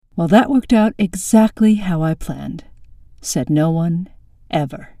Well, that worked out exactly how I planned, said no one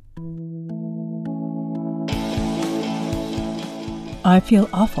ever. I Feel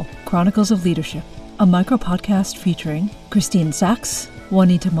Awful, Chronicles of Leadership, a micro-podcast featuring Christine Sachs,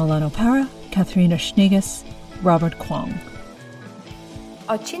 Juanita Molano-Para, Katharina Schneeges, Robert Kwong.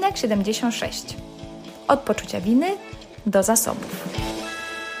 Odcinek 76. Od poczucia winy do zasobów.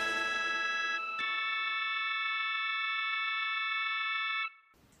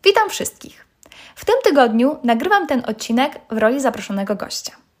 Witam wszystkich. W tym tygodniu nagrywam ten odcinek w roli zaproszonego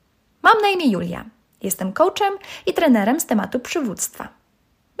gościa. Mam na imię Julia. Jestem coachem i trenerem z tematu przywództwa.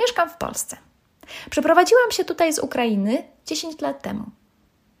 Mieszkam w Polsce. Przeprowadziłam się tutaj z Ukrainy 10 lat temu.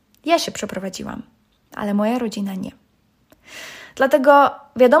 Ja się przeprowadziłam, ale moja rodzina nie. Dlatego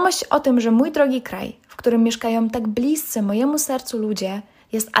wiadomość o tym, że mój drogi kraj, w którym mieszkają tak bliscy mojemu sercu ludzie,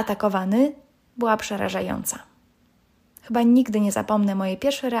 jest atakowany, była przerażająca. Chyba nigdy nie zapomnę mojej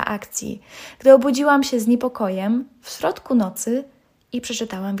pierwszej reakcji, gdy obudziłam się z niepokojem w środku nocy i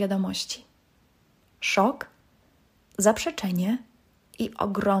przeczytałam wiadomości. Szok, zaprzeczenie i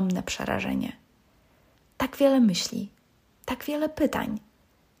ogromne przerażenie. Tak wiele myśli, tak wiele pytań.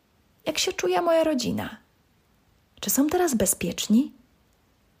 Jak się czuje moja rodzina? Czy są teraz bezpieczni?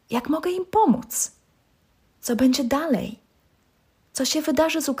 Jak mogę im pomóc? Co będzie dalej? Co się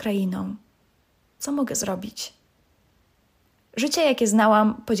wydarzy z Ukrainą? Co mogę zrobić? Życie, jakie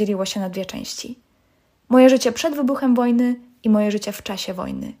znałam, podzieliło się na dwie części. Moje życie przed wybuchem wojny i moje życie w czasie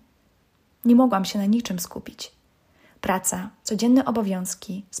wojny. Nie mogłam się na niczym skupić. Praca, codzienne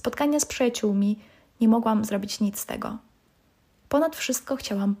obowiązki, spotkania z przyjaciółmi, nie mogłam zrobić nic z tego. Ponad wszystko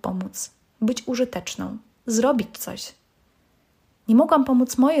chciałam pomóc, być użyteczną, zrobić coś. Nie mogłam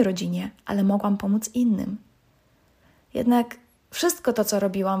pomóc mojej rodzinie, ale mogłam pomóc innym. Jednak wszystko to, co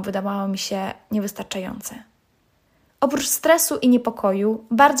robiłam, wydawało mi się niewystarczające. Oprócz stresu i niepokoju,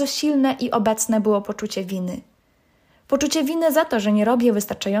 bardzo silne i obecne było poczucie winy. Poczucie winy za to, że nie robię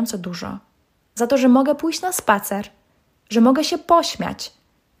wystarczająco dużo. Za to, że mogę pójść na spacer, że mogę się pośmiać,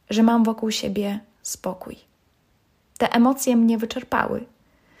 że mam wokół siebie spokój. Te emocje mnie wyczerpały.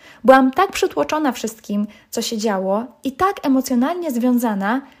 Byłam tak przytłoczona wszystkim, co się działo i tak emocjonalnie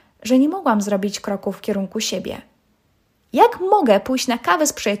związana, że nie mogłam zrobić kroku w kierunku siebie. Jak mogę pójść na kawę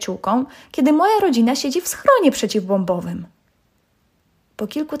z przyjaciółką, kiedy moja rodzina siedzi w schronie przeciwbombowym? Po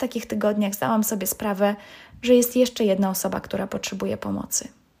kilku takich tygodniach zdałam sobie sprawę, że jest jeszcze jedna osoba, która potrzebuje pomocy.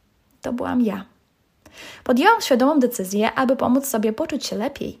 To byłam ja. Podjęłam świadomą decyzję, aby pomóc sobie poczuć się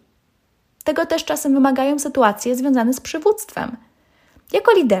lepiej. Tego też czasem wymagają sytuacje związane z przywództwem.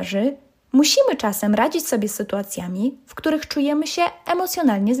 Jako liderzy musimy czasem radzić sobie z sytuacjami, w których czujemy się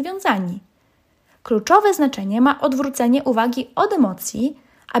emocjonalnie związani. Kluczowe znaczenie ma odwrócenie uwagi od emocji,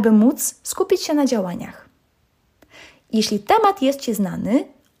 aby móc skupić się na działaniach. Jeśli temat jest Ci znany,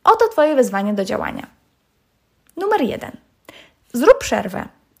 oto Twoje wezwanie do działania. Numer 1. Zrób przerwę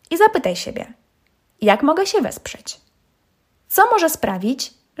i zapytaj siebie, jak mogę się wesprzeć? Co może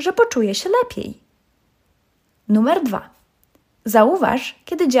sprawić, że poczuję się lepiej? Numer 2. Zauważ,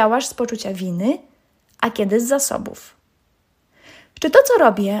 kiedy działasz z poczucia winy, a kiedy z zasobów. Czy to, co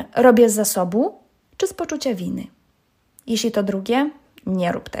robię z zasobu, czy z poczucia winy? Jeśli to drugie,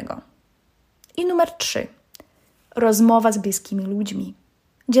 nie rób tego. I numer 3. Rozmowa z bliskimi ludźmi.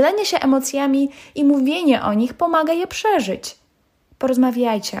 Dzielenie się emocjami i mówienie o nich pomaga je przeżyć.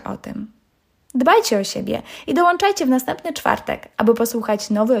 Porozmawiajcie o tym. Dbajcie o siebie i dołączajcie w następny czwartek, aby posłuchać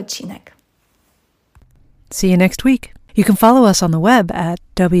nowy odcinek. See you next week. You can follow us on the web at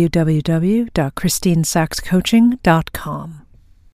www.christinesachscoaching.com.